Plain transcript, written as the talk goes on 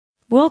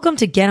Welcome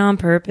to Get On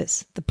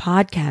Purpose, the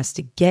podcast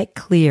to get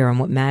clear on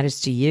what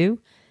matters to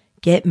you,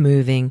 get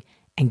moving,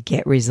 and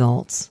get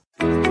results.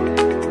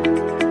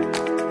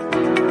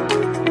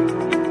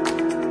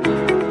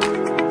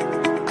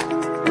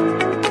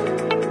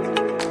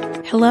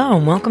 Hello,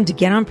 and welcome to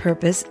Get On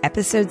Purpose,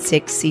 Episode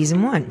 6,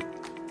 Season 1.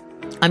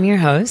 I'm your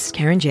host,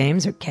 Karen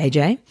James, or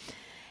KJ,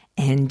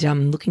 and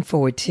I'm looking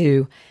forward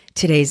to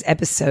today's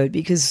episode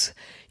because,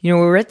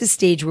 we're at the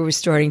stage where we're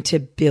starting to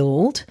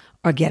build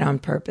our Get On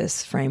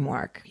Purpose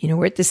framework.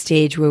 We're at the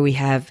stage where we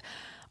have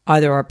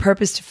either our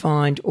purpose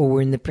defined or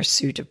we're in the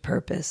pursuit of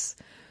purpose.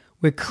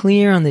 We're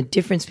clear on the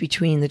difference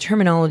between the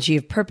terminology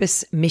of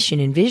purpose, mission,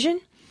 and vision.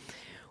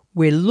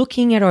 We're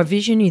looking at our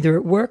vision either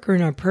at work or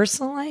in our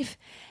personal life,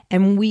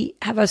 and we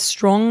have a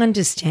strong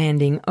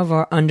understanding of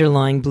our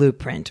underlying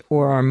blueprint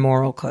or our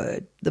moral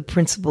code, the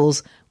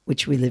principles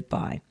which we live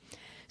by.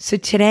 So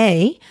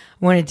today,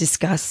 I want to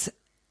discuss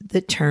the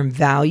term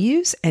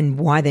values and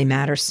why they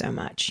matter so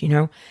much.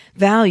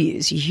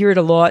 Values, you hear it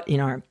a lot in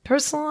our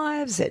personal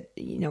lives,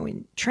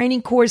 in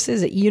training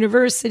courses, at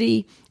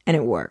university, and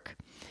at work.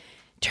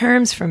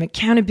 Terms from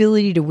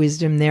accountability to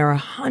wisdom, there are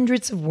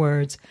hundreds of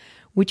words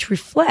which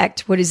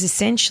reflect what is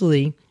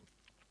essentially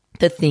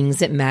the things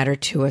that matter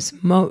to us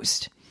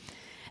most.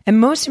 And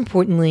most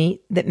importantly,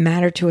 that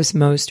matter to us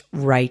most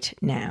right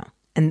now.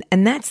 And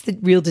that's the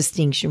real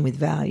distinction with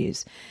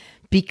values,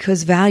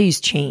 because values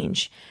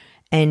change.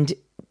 And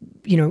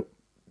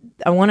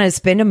I want to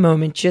spend a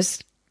moment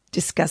just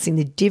discussing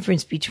the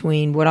difference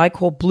between what I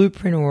call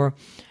blueprint or,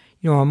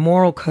 a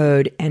moral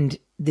code and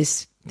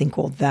this thing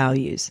called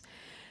values.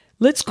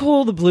 Let's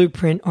call the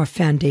blueprint our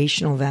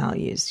foundational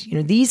values.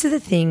 These are the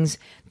things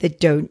that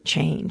don't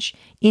change,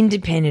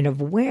 independent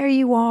of where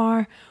you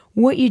are,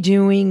 what you're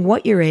doing,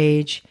 what your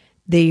age.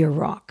 They're your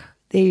rock.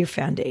 They're your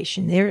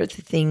foundation. They're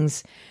the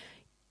things,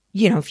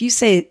 if you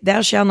say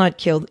thou shalt not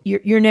kill,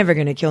 you're never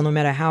going to kill no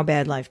matter how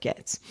bad life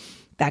gets.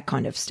 That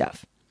kind of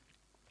stuff.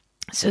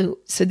 So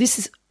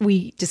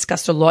we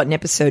discussed a lot in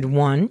episode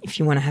 1, if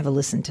you want to have a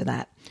listen to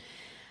that.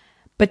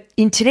 But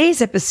in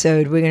today's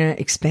episode, we're going to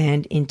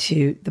expand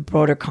into the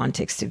broader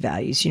context of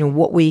values,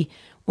 what we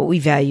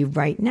value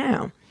right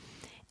now.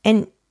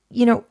 And,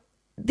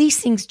 these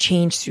things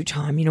change through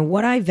time.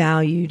 What I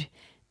valued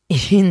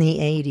in the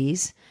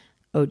 80s,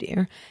 oh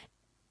dear,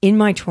 in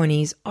my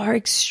 20s are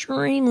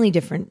extremely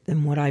different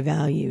than what I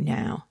value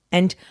now.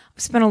 And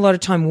I've spent a lot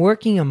of time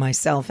working on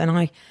myself, and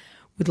I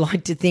would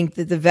like to think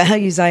that the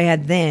values I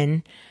had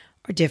then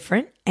are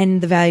different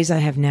and the values I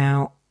have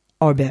now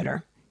are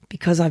better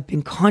because I've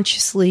been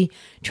consciously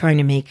trying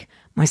to make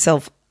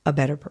myself a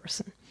better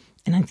person.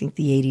 And I think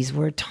the 80s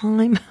were a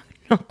time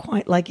not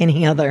quite like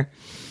any other.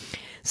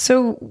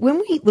 So when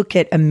we look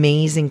at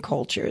amazing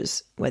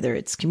cultures, whether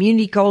it's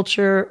community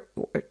culture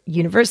or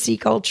university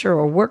culture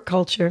or work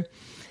culture,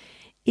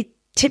 it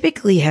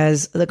typically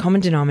has the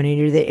common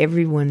denominator that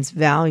everyone's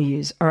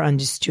values are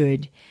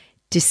understood,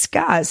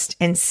 discussed,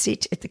 and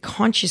sit at the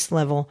conscious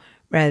level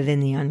rather than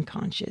the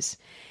unconscious.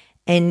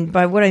 And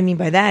by what I mean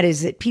by that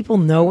is that people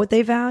know what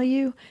they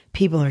value,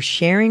 people are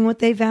sharing what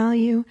they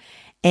value,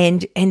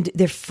 and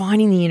they're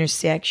finding the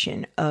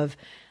intersection of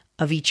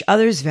each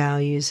other's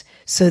values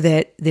so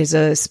that there's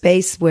a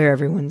space where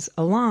everyone's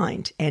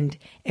aligned and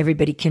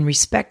everybody can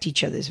respect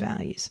each other's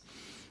values.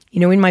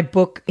 In my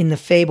book, in the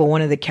fable,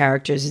 one of the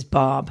characters is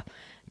Bob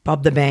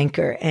the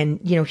banker, and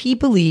he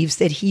believes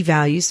that he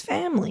values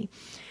family.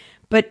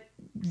 But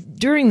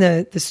during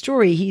the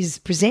story, he's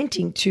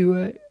presenting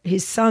to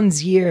his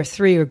son's year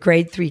 3 or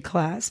grade 3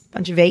 class, a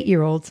bunch of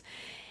 8-year-olds.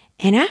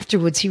 And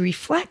afterwards, he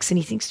reflects and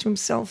he thinks to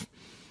himself,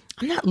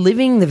 I'm not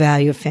living the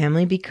value of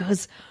family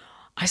because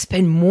I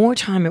spend more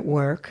time at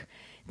work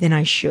than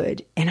I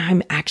should, and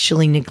I'm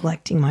actually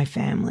neglecting my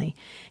family.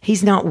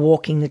 He's not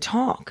walking the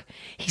talk.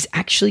 He's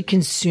actually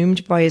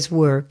consumed by his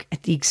work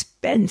at the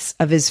expense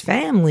of his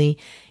family,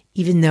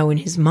 even though in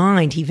his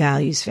mind he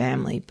values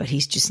family, but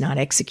he's just not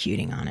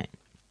executing on it.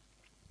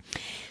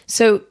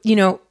 So,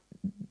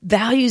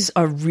 values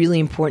are really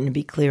important to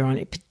be clear on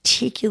it,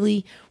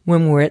 particularly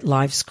when we're at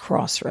life's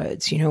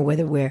crossroads,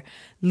 whether we're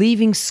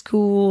leaving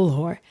school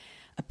or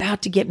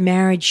about to get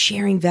married,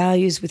 sharing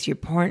values with your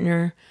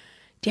partner,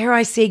 dare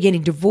I say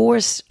getting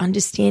divorced,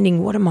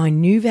 understanding what are my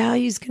new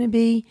values going to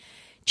be,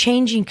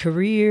 changing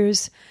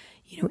careers,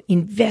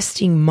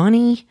 investing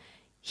money,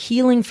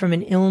 healing from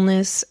an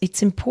illness.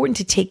 It's important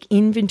to take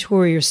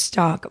inventory or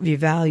stock of your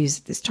values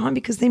at this time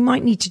because they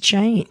might need to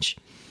change.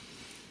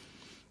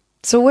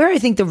 So where I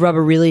think the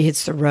rubber really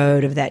hits the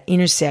road of that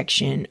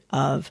intersection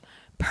of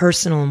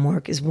personal and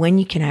work is when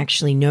you can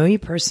actually know your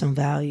personal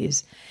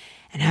values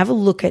and have a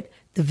look at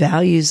the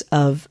values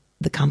of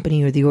the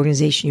company or the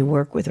organization you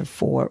work with or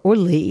for or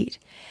lead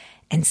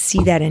and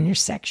see that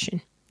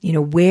intersection.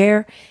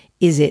 Where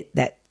is it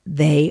that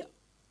they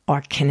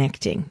are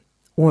connecting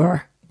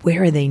or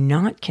where are they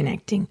not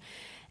connecting?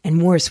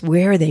 And worse,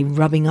 where are they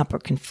rubbing up or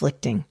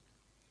conflicting?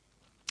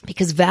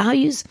 Because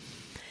values,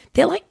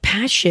 they're like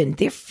passion.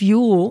 They're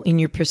fuel in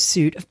your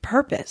pursuit of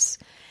purpose.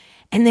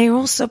 And they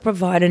also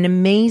provide an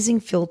amazing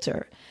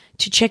filter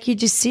to check your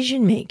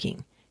decision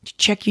making, to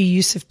check your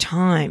use of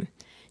time,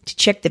 to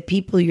check the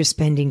people you're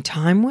spending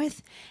time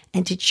with,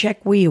 and to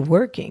check where you're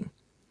working.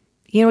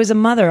 As a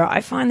mother,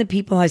 I find the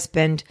people I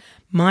spend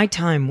my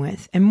time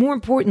with, and more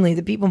importantly,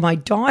 the people my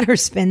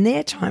daughters spend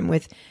their time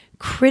with,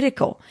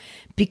 critical.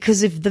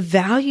 Because if the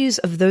values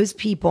of those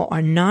people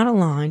are not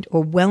aligned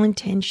or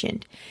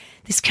well-intentioned,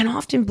 this can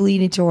often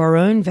bleed into our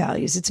own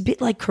values. It's a bit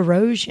like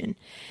corrosion.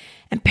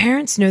 And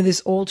parents know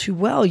this all too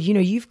well.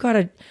 You've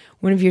got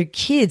one of your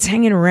kids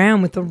hanging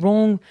around with the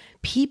wrong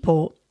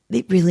people.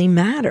 It really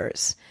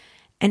matters.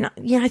 And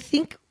I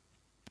think,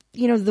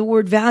 the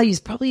word values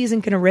probably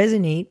isn't going to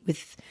resonate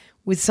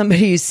with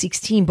somebody who's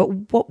 16, but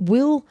what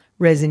will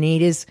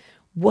resonate is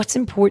what's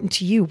important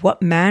to you,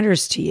 what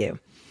matters to you,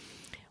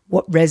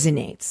 what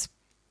resonates.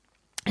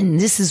 And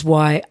this is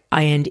why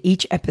I end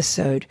each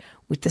episode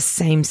with the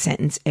same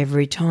sentence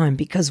every time,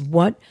 because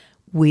what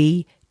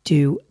we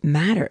do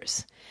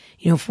matters.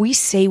 If we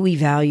say we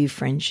value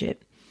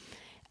friendship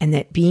and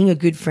that being a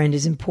good friend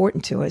is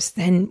important to us,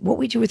 then what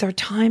we do with our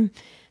time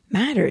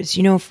matters.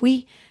 If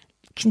we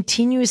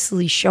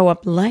continuously show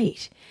up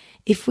late,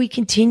 if we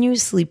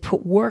continuously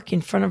put work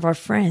in front of our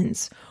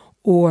friends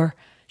or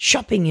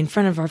shopping in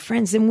front of our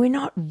friends, then we're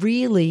not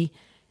really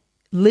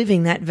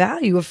living that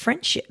value of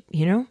friendship,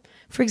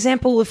 For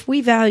example, if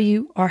we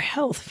value our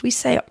health, if we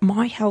say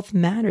my health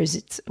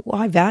matters,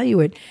 I value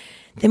it,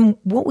 then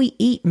what we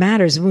eat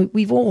matters.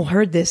 We've all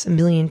heard this a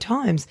million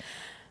times,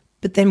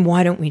 but then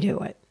why don't we do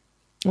it?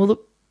 Well,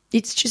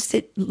 it's just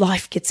that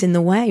life gets in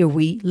the way, or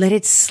we let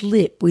it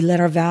slip. We let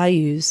our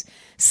values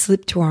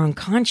slip to our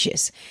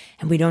unconscious,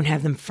 and we don't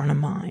have them front of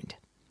mind.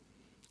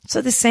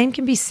 So the same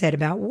can be said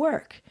about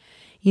work.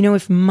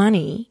 If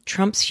money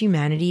trumps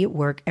humanity at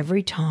work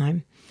every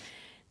time,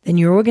 then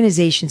your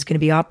organization is going to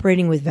be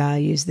operating with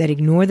values that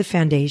ignore the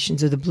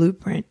foundations or the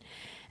blueprint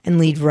and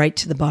lead right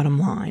to the bottom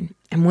line.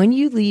 And when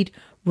you lead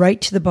right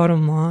to the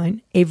bottom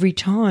line every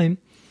time,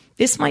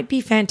 this might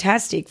be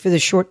fantastic for the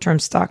short-term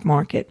stock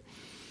market,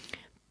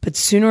 but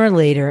sooner or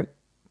later,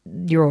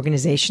 your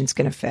organization's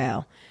going to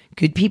fail.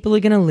 Good people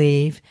are going to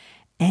leave,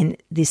 and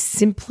this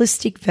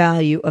simplistic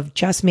value of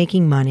just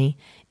making money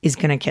is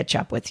going to catch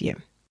up with you.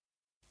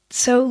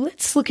 So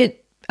let's look at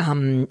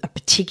a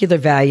particular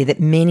value that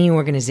many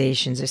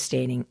organizations are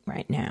stating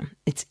right now.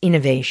 It's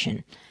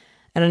innovation.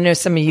 And I know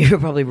some of you are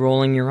probably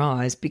rolling your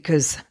eyes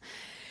because,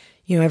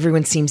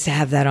 everyone seems to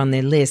have that on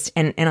their list,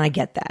 and I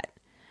get that.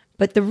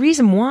 But the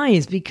reason why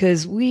is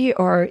because we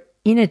are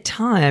in a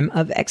time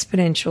of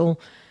exponential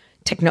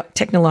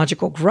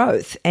technological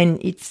growth, and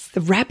it's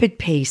the rapid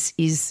pace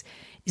is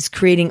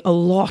creating a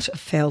lot of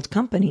failed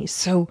companies.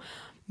 So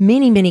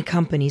many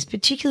companies,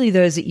 particularly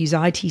those that use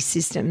IT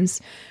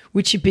systems,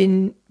 which have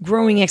been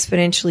growing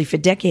exponentially for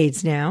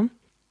decades now,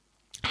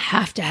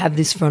 have to have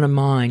this front of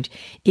mind.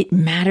 It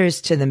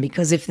matters to them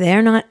because if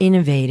they're not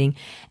innovating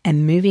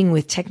and moving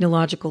with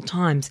technological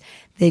times,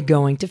 they're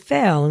going to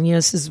fail. And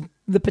this is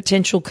the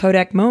potential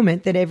Kodak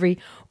moment that every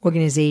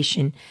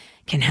organization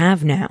can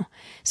have now.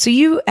 So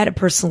you at a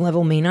personal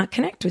level may not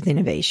connect with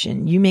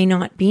innovation. You may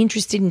not be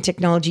interested in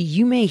technology.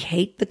 You may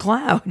hate the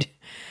cloud.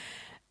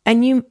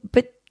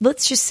 But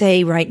let's just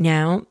say right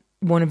now,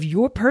 one of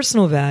your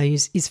personal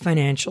values is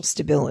financial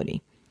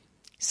stability.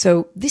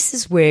 So this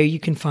is where you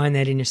can find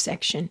that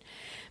intersection.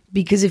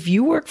 Because if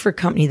you work for a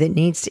company that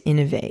needs to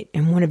innovate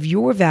and one of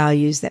your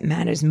values that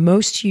matters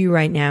most to you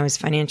right now is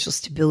financial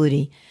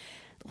stability,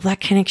 well, that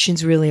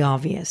connection's really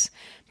obvious.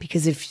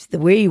 Because if the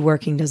way you're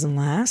working doesn't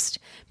last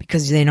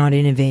because they're not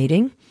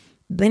innovating,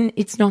 then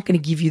it's not going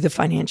to give you the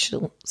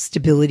financial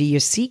stability you're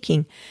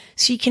seeking.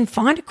 So you can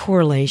find a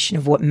correlation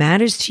of what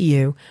matters to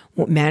you,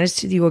 what matters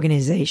to the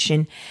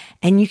organization,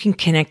 and you can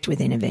connect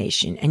with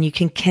innovation, and you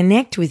can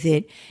connect with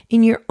it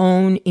in your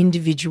own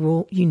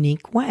individual,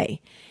 unique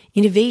way.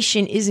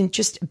 Innovation isn't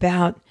just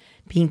about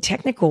being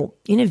technical.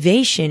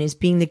 Innovation is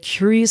being the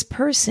curious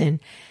person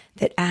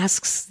that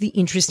asks the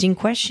interesting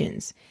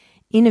questions.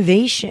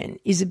 Innovation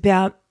is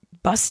about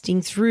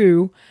busting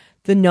through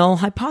the null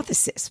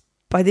hypothesis.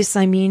 By this,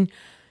 I mean,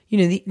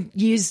 in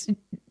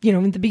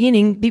the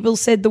beginning, people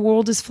said the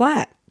world is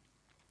flat.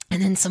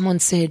 And then someone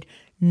said,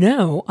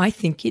 no, I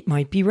think it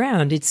might be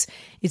round. It's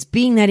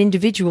being that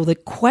individual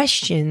that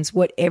questions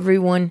what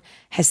everyone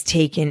has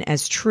taken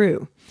as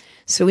true.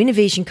 So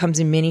innovation comes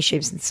in many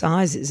shapes and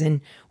sizes.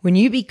 And when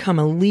you become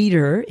a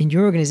leader in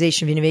your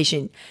organization of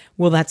innovation,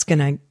 well, that's going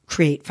to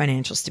create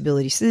financial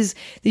stability. So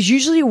there's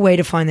usually a way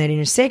to find that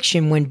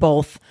intersection when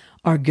both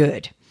are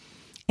good.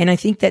 And I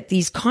think that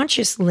these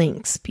conscious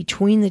links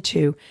between the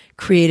two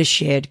create a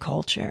shared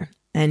culture.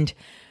 And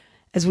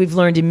as we've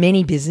learned in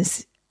many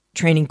business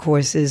training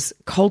courses,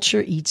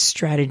 culture eats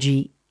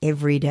strategy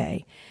every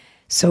day.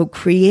 So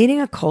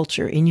creating a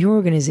culture in your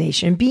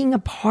organization, being a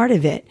part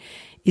of it,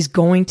 is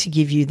going to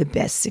give you the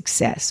best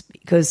success,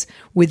 because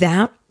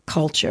without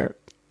culture,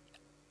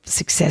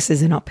 success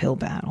is an uphill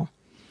battle.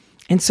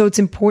 And so it's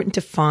important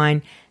to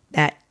find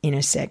that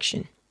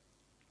intersection.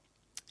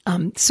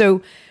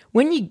 So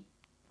when you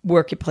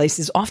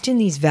workplaces, often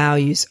these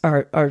values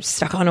are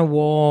stuck on a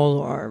wall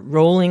or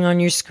rolling on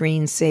your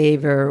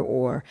screensaver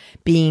or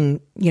being,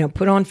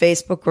 put on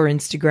Facebook or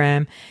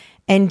Instagram.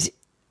 And,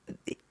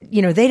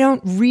 they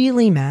don't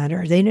really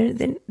matter.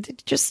 They're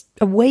just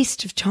a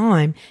waste of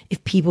time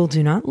if people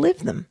do not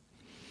live them.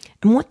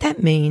 And what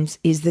that means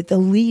is that the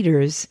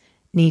leaders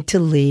need to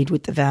lead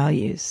with the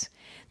values.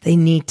 They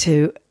need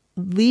to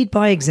lead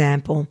by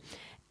example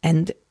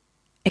and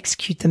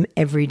execute them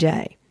every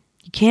day.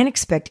 You can't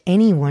expect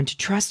anyone to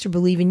trust or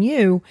believe in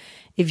you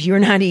if you're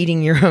not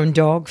eating your own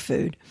dog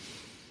food.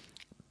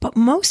 But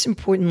most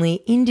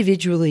importantly,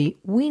 individually,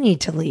 we need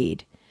to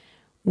lead.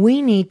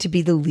 We need to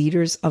be the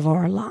leaders of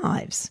our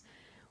lives.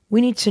 We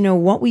need to know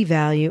what we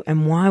value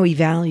and why we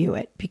value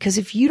it. Because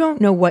if you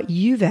don't know what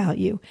you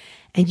value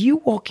and you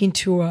walk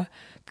into a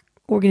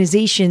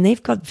organization,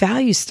 they've got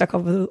values stuck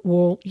over the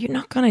wall, you're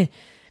not going to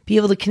be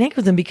able to connect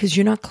with them because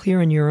you're not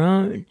clear on your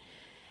own.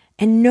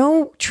 And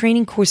no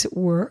training course at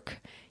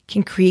work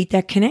can create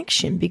that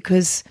connection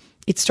because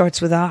it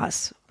starts with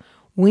us.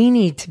 We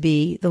need to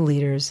be the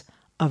leaders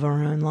of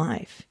our own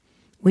life.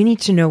 We need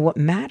to know what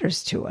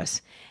matters to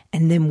us,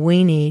 and then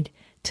we need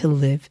to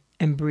live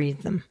and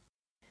breathe them.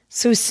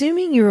 So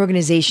assuming your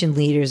organization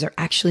leaders are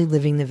actually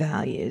living the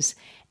values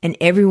and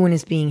everyone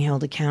is being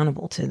held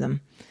accountable to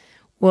them,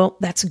 well,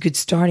 that's a good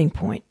starting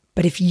point.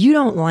 But if you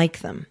don't like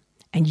them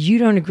and you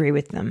don't agree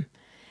with them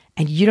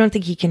and you don't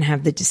think you can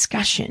have the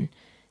discussion,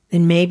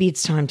 then maybe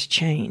it's time to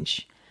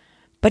change.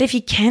 But if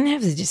you can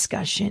have the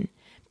discussion,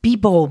 be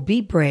bold,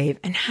 be brave,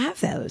 and have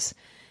those.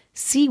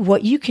 See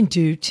what you can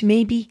do to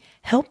maybe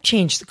help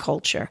change the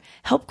culture,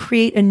 help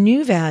create a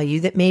new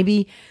value that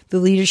maybe the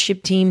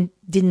leadership team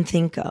didn't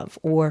think of,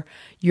 or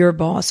your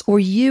boss, or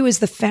you as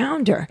the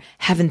founder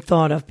haven't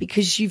thought of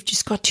because you've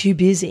just got too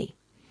busy.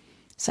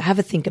 So have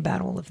a think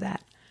about all of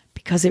that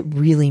because it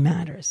really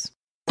matters.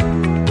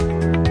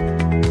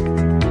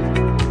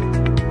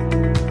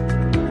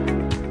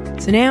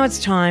 So now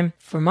it's time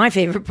for my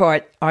favorite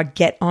part, our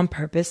Get on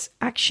Purpose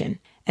action.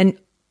 And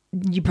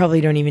you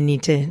probably don't even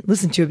need to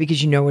listen to it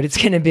because you know what it's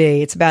going to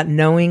be. It's about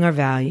knowing our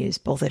values,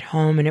 both at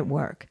home and at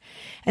work.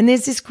 And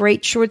there's this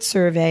great short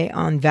survey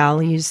on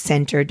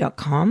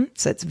valuescenter.com.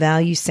 So it's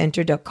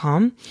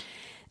valuescenter.com.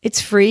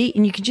 It's free,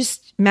 and you can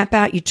just map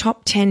out your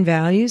top 10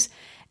 values,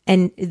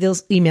 and they'll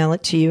email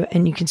it to you,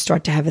 and you can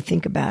start to have a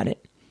think about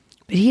it.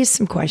 But here's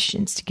some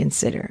questions to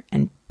consider,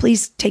 and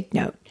please take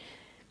note.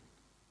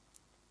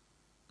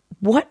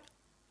 What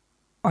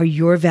are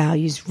your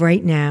values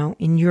right now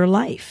in your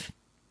life?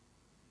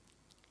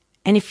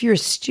 And if you're a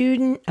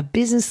student, a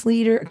business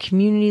leader, a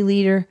community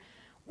leader,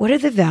 what are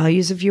the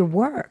values of your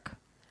work?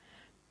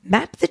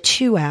 Map the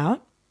two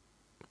out,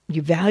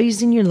 your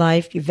values in your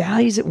life, your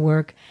values at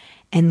work,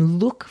 and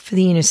look for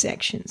the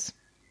intersections.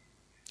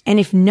 And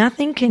if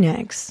nothing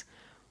connects,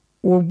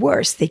 or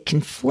worse, they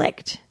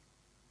conflict,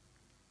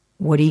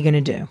 what are you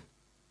going to do?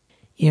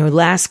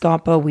 Last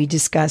GOPA, we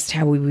discussed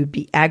how we would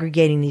be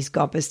aggregating these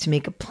GOPAs to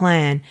make a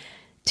plan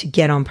to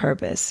get on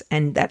purpose.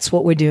 And that's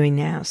what we're doing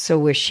now. So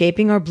we're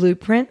shaping our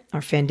blueprint,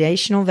 our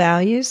foundational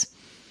values,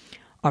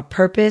 our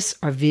purpose,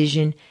 our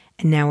vision,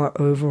 and now our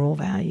overall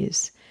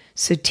values.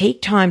 So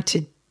take time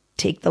to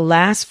take the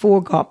last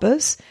 4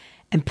 GOPAs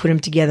and put them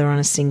together on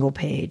a single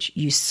page.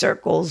 Use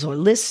circles or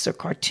lists or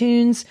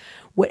cartoons,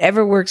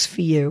 whatever works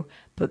for you,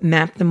 but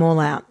map them all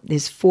out.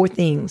 There's 4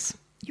 things: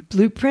 your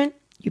blueprint,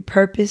 your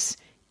purpose,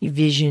 your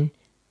vision,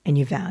 and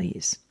your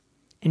values.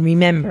 And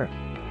remember,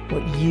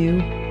 what you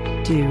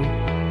do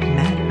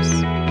matters.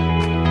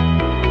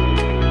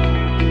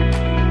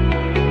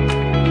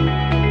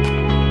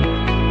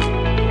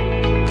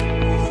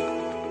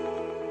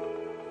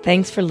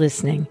 Thanks for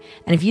listening.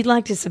 And if you'd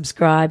like to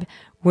subscribe,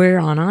 we're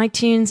on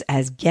iTunes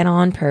as Get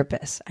On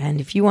Purpose. And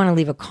if you want to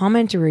leave a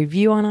comment or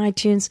review on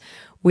iTunes,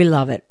 we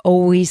love it.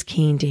 Always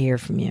keen to hear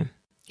from you.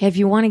 If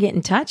you want to get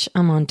in touch,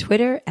 I'm on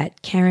Twitter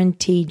at Karen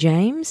T.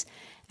 James.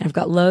 And I've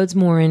got loads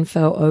more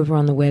info over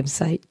on the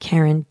website,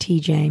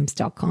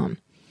 KarenTJames.com.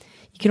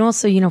 You can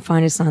also,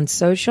 find us on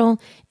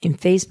social, in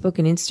Facebook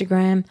and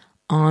Instagram,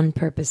 on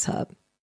Purpose Hub.